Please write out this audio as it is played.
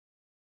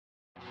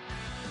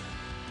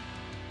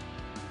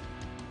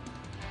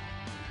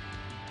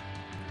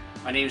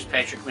My name is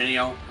Patrick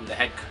Minio. I'm the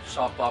head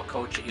softball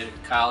coach at Utica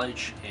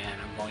College,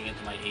 and I'm going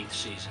into my 8th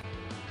season.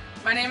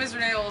 My name is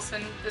Renee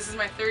Olson. This is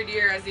my 3rd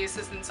year as the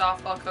assistant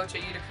softball coach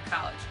at Utica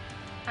College.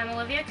 I'm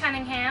Olivia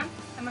Cunningham.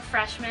 I'm a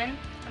freshman.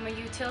 I'm a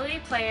utility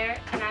player,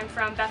 and I'm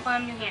from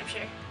Bethlehem, New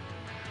Hampshire.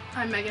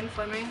 I'm Megan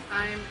Fleming.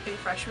 I'm a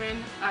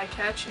freshman. I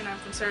catch, and I'm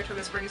from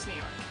Saratoga Springs, New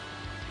York.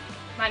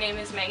 My name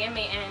is Megan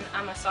Mayton.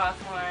 I'm a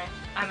sophomore.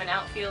 I'm an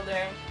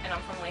outfielder, and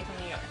I'm from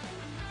Latham, New York.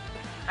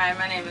 Hi,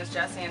 my name is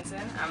Jess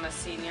Hansen. I'm a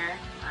senior.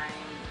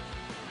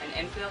 I'm an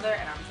infielder,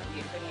 and I'm from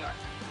Utica, New York.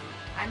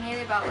 I'm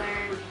Haley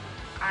Butler.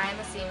 I'm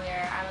a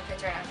senior. I'm a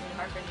pitcher, and I'm from New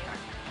Hartford, New York.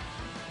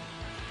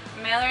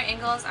 Mallory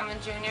Ingalls. I'm a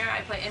junior.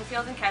 I play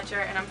infield and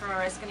catcher, and I'm from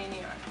Oriskany,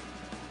 New York.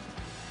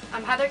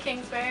 I'm Heather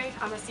Kingsbury.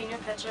 I'm a senior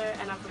pitcher,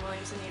 and I'm from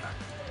Williamson, New York.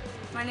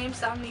 My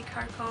name's Dominique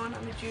Carcone.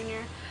 I'm a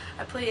junior.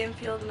 I play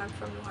infield, and I'm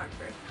from New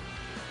Hartford.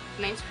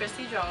 My name's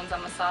Christy Jones.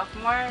 I'm a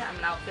sophomore. I'm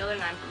an outfielder,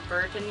 and I'm from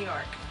Burton, New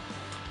York.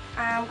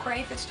 I'm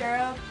Courtney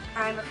Fitzgerald.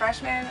 I'm a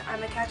freshman.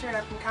 I'm a catcher, and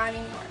I'm from Connie,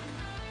 New York.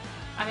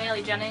 I'm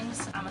Haley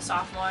Jennings. I'm a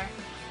sophomore.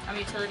 I'm a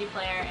utility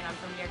player, and I'm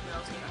from New York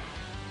Mills, New York.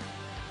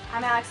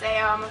 I'm Alex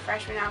Ayo. I'm a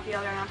freshman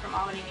outfielder, and I'm from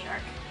Albany, New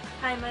York.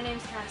 Hi, my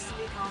name's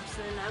Cassidy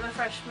Thompson. I'm a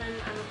freshman.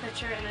 I'm a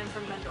pitcher, and I'm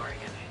from Bend,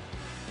 Oregon.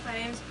 My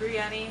name's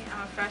Brianni.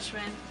 I'm a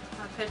freshman.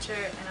 I'm a pitcher,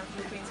 and I'm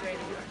from Queensbury,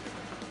 New York.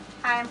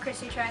 Hi, I'm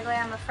Christy Tregley.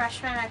 I'm a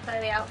freshman. I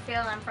play the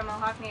outfield. I'm from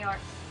Mohawk, New York.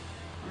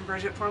 I'm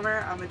Bridget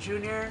Plummer. I'm a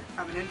junior.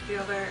 I'm an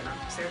infielder, and I'm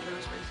from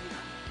Saratoga Springs, New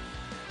York.